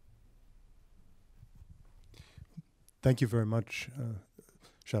 Thank you very much,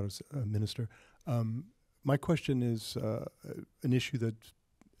 Shadows Minister. My question is an issue that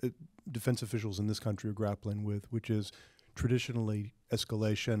defense officials in this country are grappling with, which is traditionally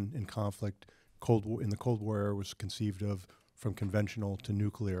escalation in conflict. In the Cold War era was conceived of from conventional to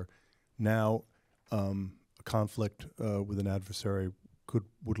nuclear. Now, a conflict with an adversary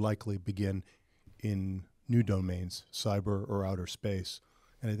would likely begin in new domains, cyber or outer space.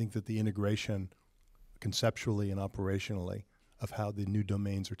 And I think that the integration conceptually and operationally of how the new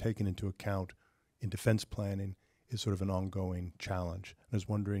domains are taken into account in defense planning is sort of an ongoing challenge. I was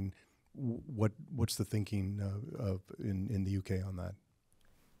wondering what's the thinking in the UK on that?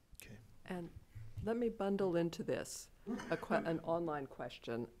 Okay. And let me bundle into this an online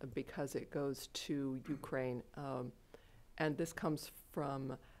question because it goes to Ukraine. And this comes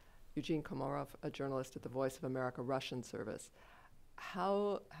from Eugene Komarov, a journalist at the Voice of America Russian service.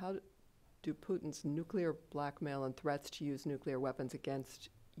 How do Putin's nuclear blackmail and threats to use nuclear weapons against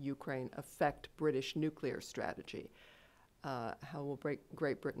Ukraine affect British nuclear strategy? How will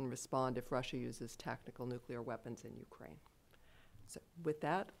Great Britain respond if Russia uses tactical nuclear weapons in Ukraine? So with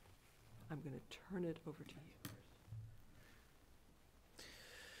that, I'm going to turn it over to you.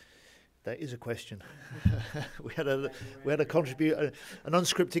 That is a question. we had an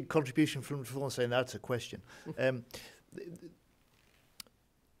unscripted contribution from Fawn saying that's a question. I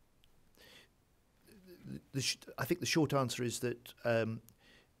think the short answer is that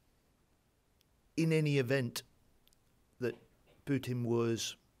in any event that Putin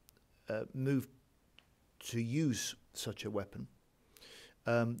was moved to use such a weapon,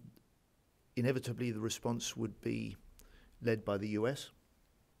 inevitably the response would be led by the US.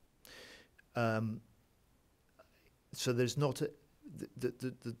 So there's not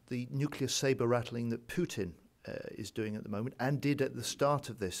the nuclear saber rattling that Putin is doing at the moment and did at the start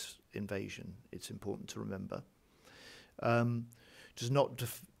of this invasion, it's important to remember, does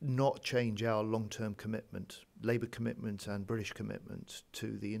not change our long-term commitment, Labour commitment and British commitment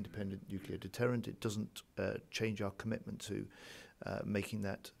to the independent nuclear deterrent. It doesn't change our commitment to making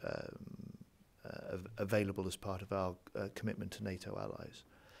that available as part of our commitment to NATO allies.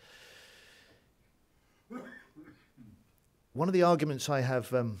 One of the arguments I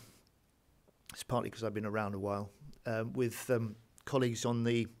have, it's partly because I've been around a while, with colleagues on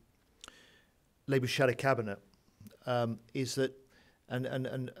the Labour Shadow Cabinet, is that,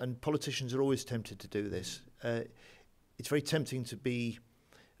 and politicians are always tempted to do this, it's very tempting to be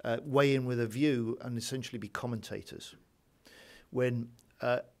weigh in with a view and essentially be commentators. When,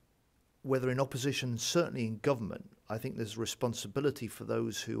 whether in opposition, certainly in government, I think there's a responsibility for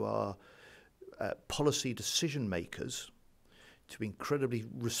those who are policy decision makers to be incredibly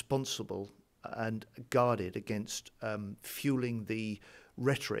responsible and guarded against fueling the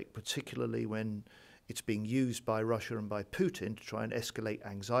rhetoric, particularly when it's being used by Russia and by Putin to try and escalate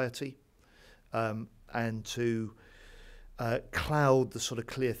anxiety and to cloud the sort of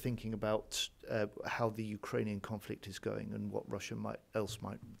clear thinking about how the Ukrainian conflict is going and what Russia might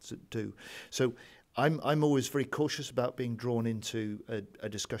do. So I'm always very cautious about being drawn into a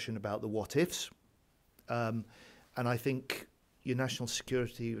discussion about the what-ifs. And I think your National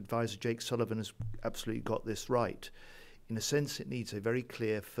Security Advisor, Jake Sullivan, has absolutely got this right. In a sense, it needs a very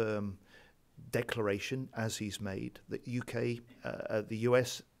clear, firm declaration, as he's made, that the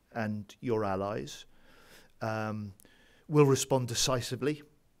US and your allies will respond decisively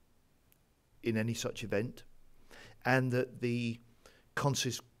in any such event, and that the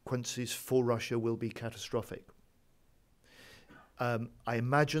consequences for Russia will be catastrophic. I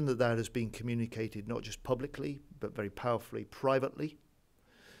imagine that has been communicated not just publicly, but very powerfully privately.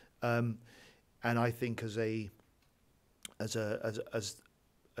 And I think as the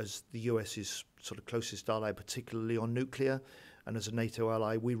US's sort of closest ally, particularly on nuclear, and as a NATO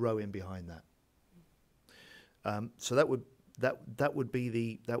ally, we row in behind that. So that would be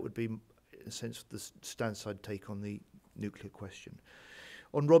in a sense the stance I'd take on the nuclear question.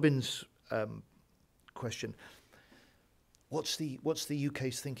 On Robin's question, What's the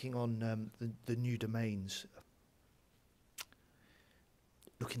UK's thinking on the new domains?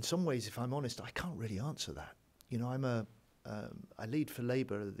 Look, in some ways, if I'm honest, I can't really answer that. You know, I lead for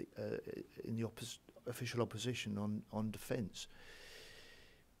Labour in the official opposition on defence.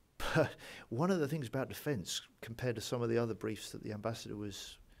 But one of the things about defence, compared to some of the other briefs that the ambassador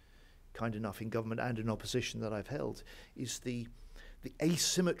was kind enough in government and in opposition that I've held, is the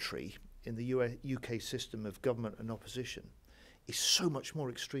asymmetry in the UK system of government and opposition is so much more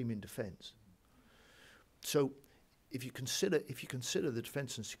extreme in defence. So, if you consider the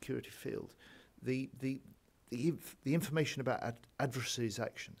defence and security field, the information about adversaries'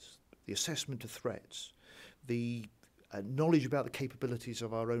 actions, the assessment of threats, the knowledge about the capabilities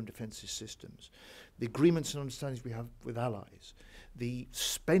of our own defensive systems, the agreements and understandings we have with allies, the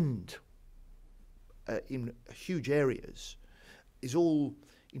spend in huge areas is all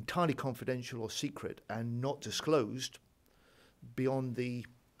entirely confidential or secret and not disclosed beyond the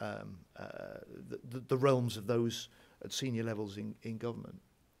realms of those at senior levels in government.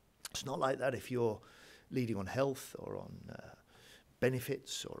 It's not like that if you're leading on health or on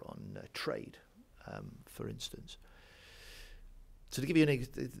benefits or on trade, for instance. So to give you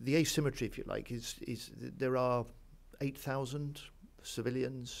the asymmetry, if you like, is there are 8,000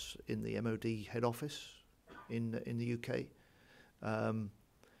 civilians in the MOD head office in the UK.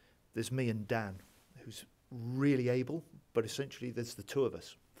 There's me and Dan, who's really able, but essentially there's the two of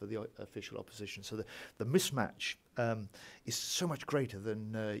us for the official opposition. So the mismatch is so much greater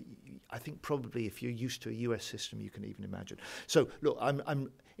than I think probably if you're used to a US system you can even imagine. So look, I'm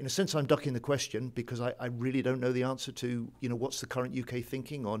in a sense I'm ducking the question because I really don't know the answer to, you know, what's the current UK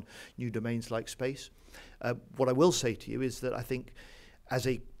thinking on new domains like space. What I will say to you is that I think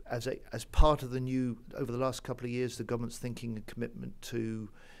as part of the new, over the last couple of years, the government's thinking and commitment to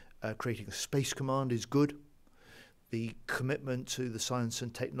creating a space command is good. The commitment to the science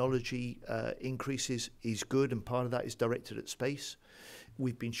and technology increases is good, and part of that is directed at space.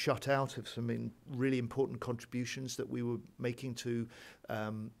 We've been shut out of some really important contributions that we were making to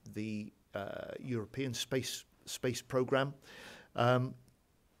the European space program. And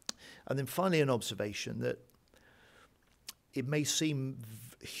then finally an observation that it may seem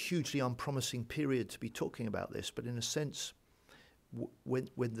a hugely unpromising period to be talking about this, but in a sense, when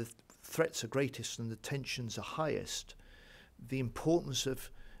the threats are greatest and the tensions are highest, the importance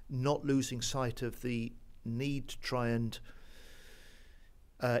of not losing sight of the need to try and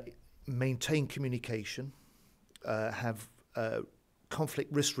maintain communication, have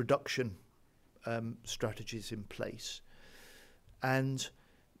conflict risk reduction strategies in place, and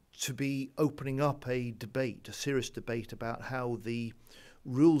to be opening up a debate, a serious debate about how the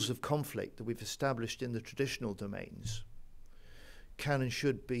rules of conflict that we've established in the traditional domains can and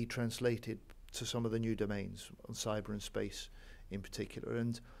should be translated to some of the new domains on cyber and space in particular.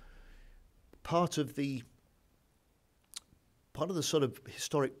 And part of the sort of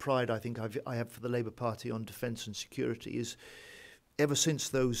historic pride I think I have for the Labour Party on defence and security is ever since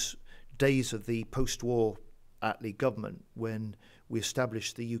those days of the post-war Attlee government when we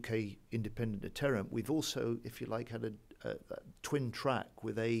established the UK independent deterrent, we've also, if you like, had a twin track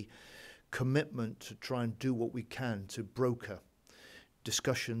with a commitment to try and do what we can to broker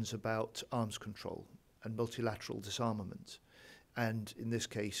discussions about arms control and multilateral disarmament, and in this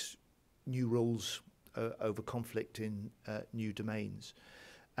case, new rules over conflict in new domains.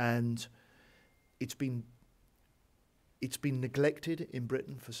 And it's been neglected in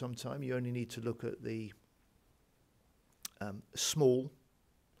Britain for some time. You only need to look at the small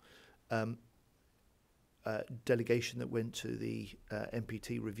delegation that went to the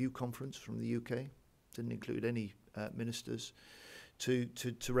NPT review conference from the UK. Didn't include any ministers. To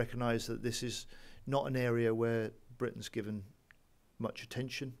recognise that this is not an area where Britain's given much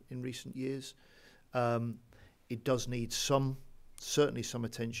attention in recent years. It does need certainly some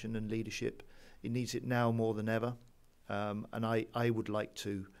attention and leadership. It needs it now more than ever. And I'd like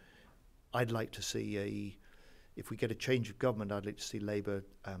to see if we get a change of government, I'd like to see Labour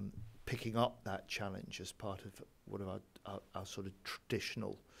picking up that challenge as part of one of our sort of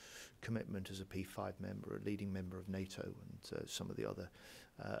traditional commitment as a P5 member, a leading member of NATO and some of the other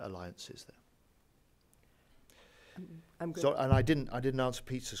alliances there. I'm good. So, and I didn't answer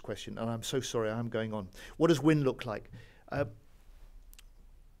Peter's question, and I'm so sorry. I'm going on. What does win look like? Do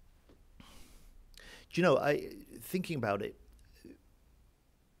you know? Thinking about it,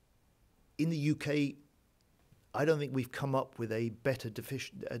 in the UK, I don't think we've come up with a better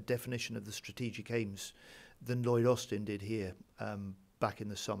definition of the strategic aims than Lloyd Austin did here back in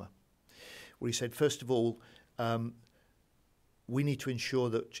the summer, where he said, first of all, we need to ensure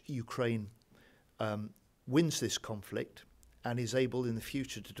that Ukraine wins this conflict and is able in the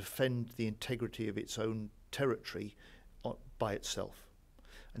future to defend the integrity of its own territory by itself.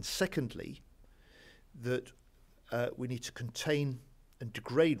 And secondly, that we need to contain and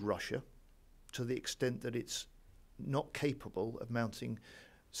degrade Russia to the extent that it's not capable of mounting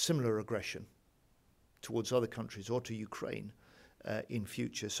similar aggression towards other countries or to Ukraine in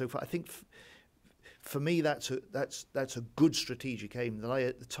future. So I think for me that's a good strategic aim that I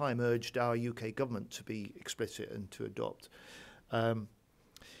at the time urged our UK government to be explicit and to adopt. How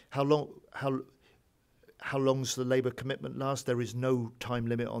long's the Labour commitment last? There is no time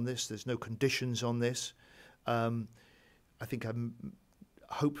limit on this. There's no conditions on this. I think I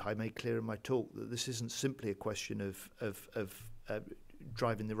hope I made clear in my talk that this isn't simply a question of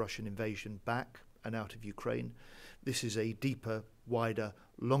driving the Russian invasion back and out of Ukraine. This is a deeper, wider,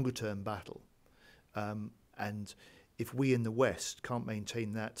 longer-term battle. And if we in the West can't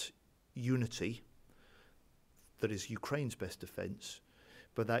maintain that unity, that is Ukraine's best defence,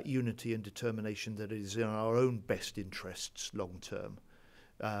 but that unity and determination that is in our own best interests long-term,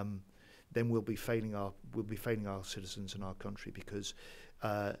 then we'll be failing our citizens and our country, because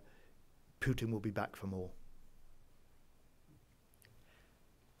Putin will be back for more.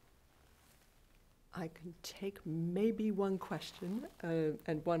 I can take maybe one question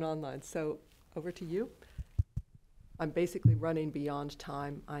and one online. So over to you. I'm basically running beyond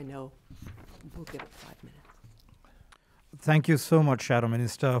time, I know. We'll give it 5 minutes. Thank you so much, Shadow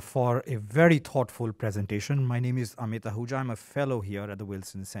Minister, for a very thoughtful presentation. My name is Amit Ahuja. I'm a fellow here at the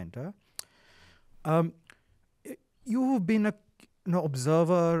Wilson Center. You've been an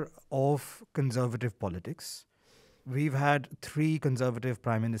observer of conservative politics. We've had 3 conservative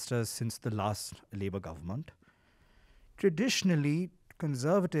prime ministers since the last Labour government. Traditionally,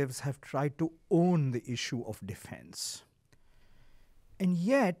 conservatives have tried to own the issue of defence. And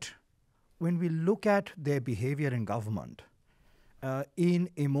yet, when we look at their behavior in government, in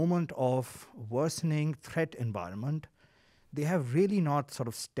a moment of worsening threat environment, they have really not sort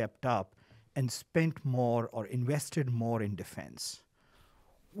of stepped up and spent more or invested more in defense.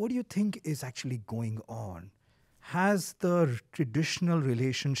 What do you think is actually going on? Has the traditional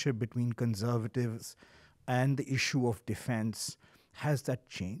relationship between conservatives and the issue of defense, has that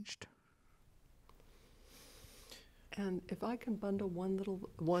changed? And if I can bundle one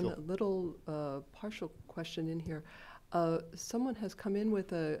Sure. little partial question in here. Someone has come in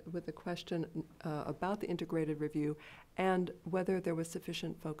with a question about the integrated review and whether there was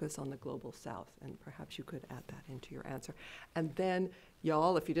sufficient focus on the global south, and perhaps you could add that into your answer. And then,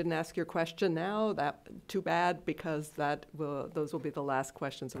 y'all, if you didn't ask your question now, that too bad, because those will be the last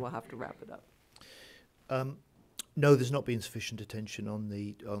questions, and we'll have to wrap it up. No, there's not been sufficient attention on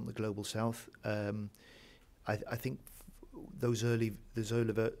the global south. I think those early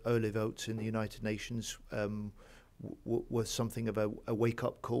votes in the United Nations was something of a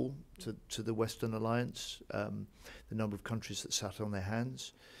wake-up call to the Western Alliance, the number of countries that sat on their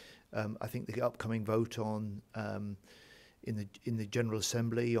hands. I think the upcoming vote on in the General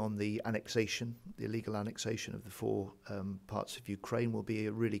Assembly on the annexation, the illegal annexation of the 4 parts of Ukraine, will be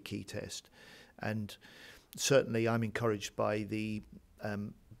a really key test. And certainly I'm encouraged by the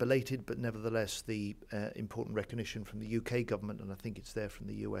belated, but nevertheless the important recognition from the UK government, and I think it's there from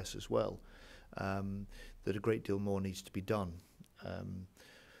the US as well, that a great deal more needs to be done.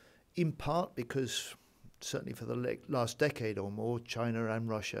 In part because certainly for the last decade or more, China and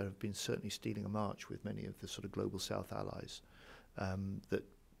Russia have been certainly stealing a march with many of the sort of global south allies that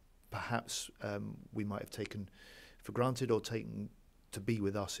perhaps we might have taken for granted or taken to be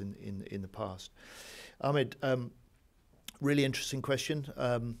with us in the past. Ahmed, really interesting question.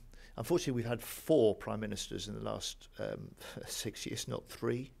 Unfortunately, we've had 4 prime ministers in the last 6 years, not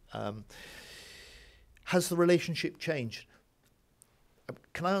 3. Has the relationship changed?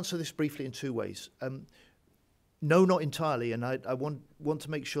 Can I answer this briefly in 2 ways? No, not entirely, and I want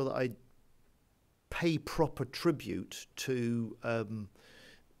to make sure that I pay proper tribute to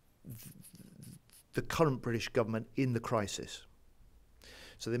the current British government in the crisis.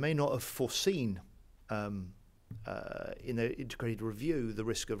 So they may not have foreseen in their integrated review the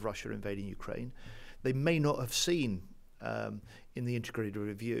risk of Russia invading Ukraine. They may not have seen in the integrated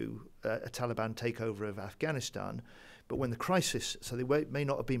review a Taliban takeover of Afghanistan, but when the crisis, so they may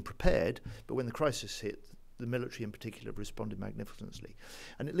not have been prepared, but when the crisis hit, the military in particular responded magnificently.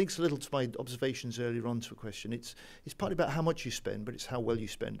 And it links a little to my observations earlier on to a question. It's partly about how much you spend, but it's how well you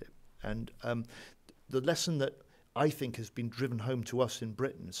spend it. And the lesson that I think has been driven home to us in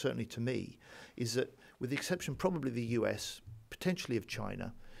Britain, certainly to me, is that with the exception probably of the US, potentially of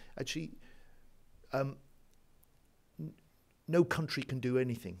China, actually no country can do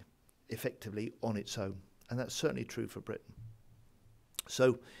anything effectively on its own. And that's certainly true for Britain.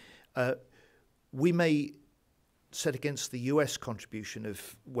 So we may set against the US contribution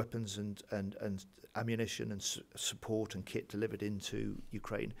of weapons and ammunition and support and kit delivered into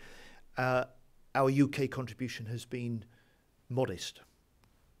Ukraine. Our UK contribution has been modest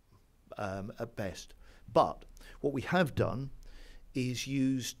at best. But what we have done is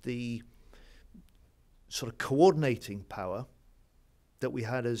used the sort of coordinating power that we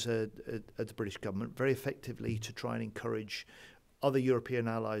had as the British government very effectively to try and encourage other European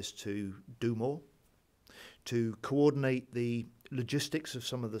allies to do more, to coordinate the logistics of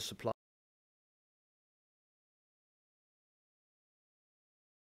some of the supply.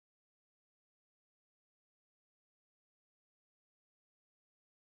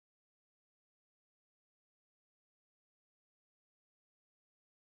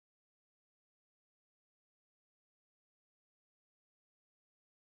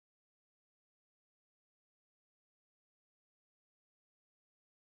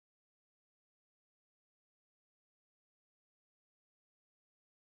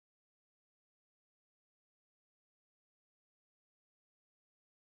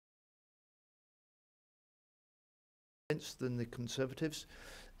 Than the Conservatives,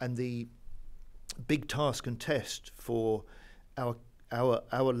 and the big task and test for our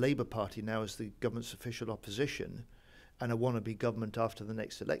Labour Party now as the government's official opposition and a wannabe government after the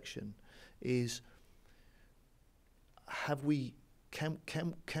next election is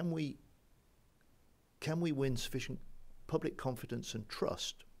can we win sufficient public confidence and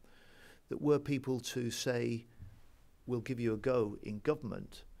trust that were people to say we'll give you a go in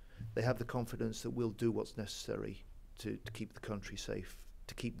government, they have the confidence that we'll do what's necessary to keep the country safe,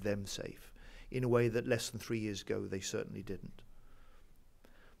 to keep them safe, in a way that less than 3 years ago they certainly didn't.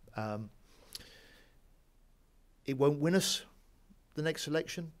 It won't win us the next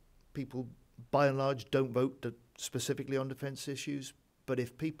election. People, by and large, don't vote specifically on defence issues. But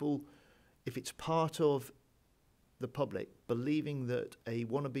if it's part of the public believing that a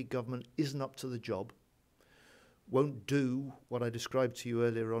wannabe government isn't up to the job, won't do what I described to you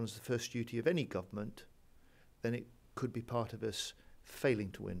earlier on as the first duty of any government, then it could be part of us failing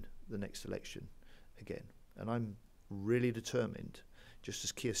to win the next election again. And I'm really determined, just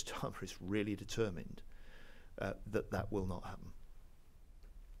as Keir Starmer is really determined, that will not happen.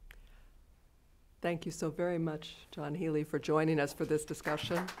 Thank you so very much, John Healey, for joining us for this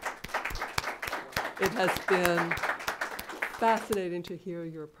discussion. It has been fascinating to hear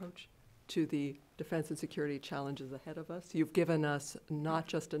your approach to the defense and security challenges ahead of us. You've given us not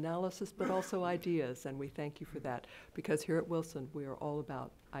just analysis, but also ideas, and we thank you for that, because here at Wilson, we are all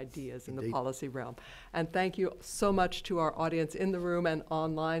about ideas in the policy realm. And thank you so much to our audience in the room and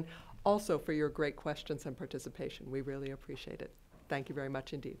online, also for your great questions and participation. We really appreciate it. Thank you very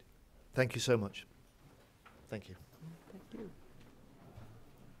much indeed. Thank you so much. Thank you. Thank you.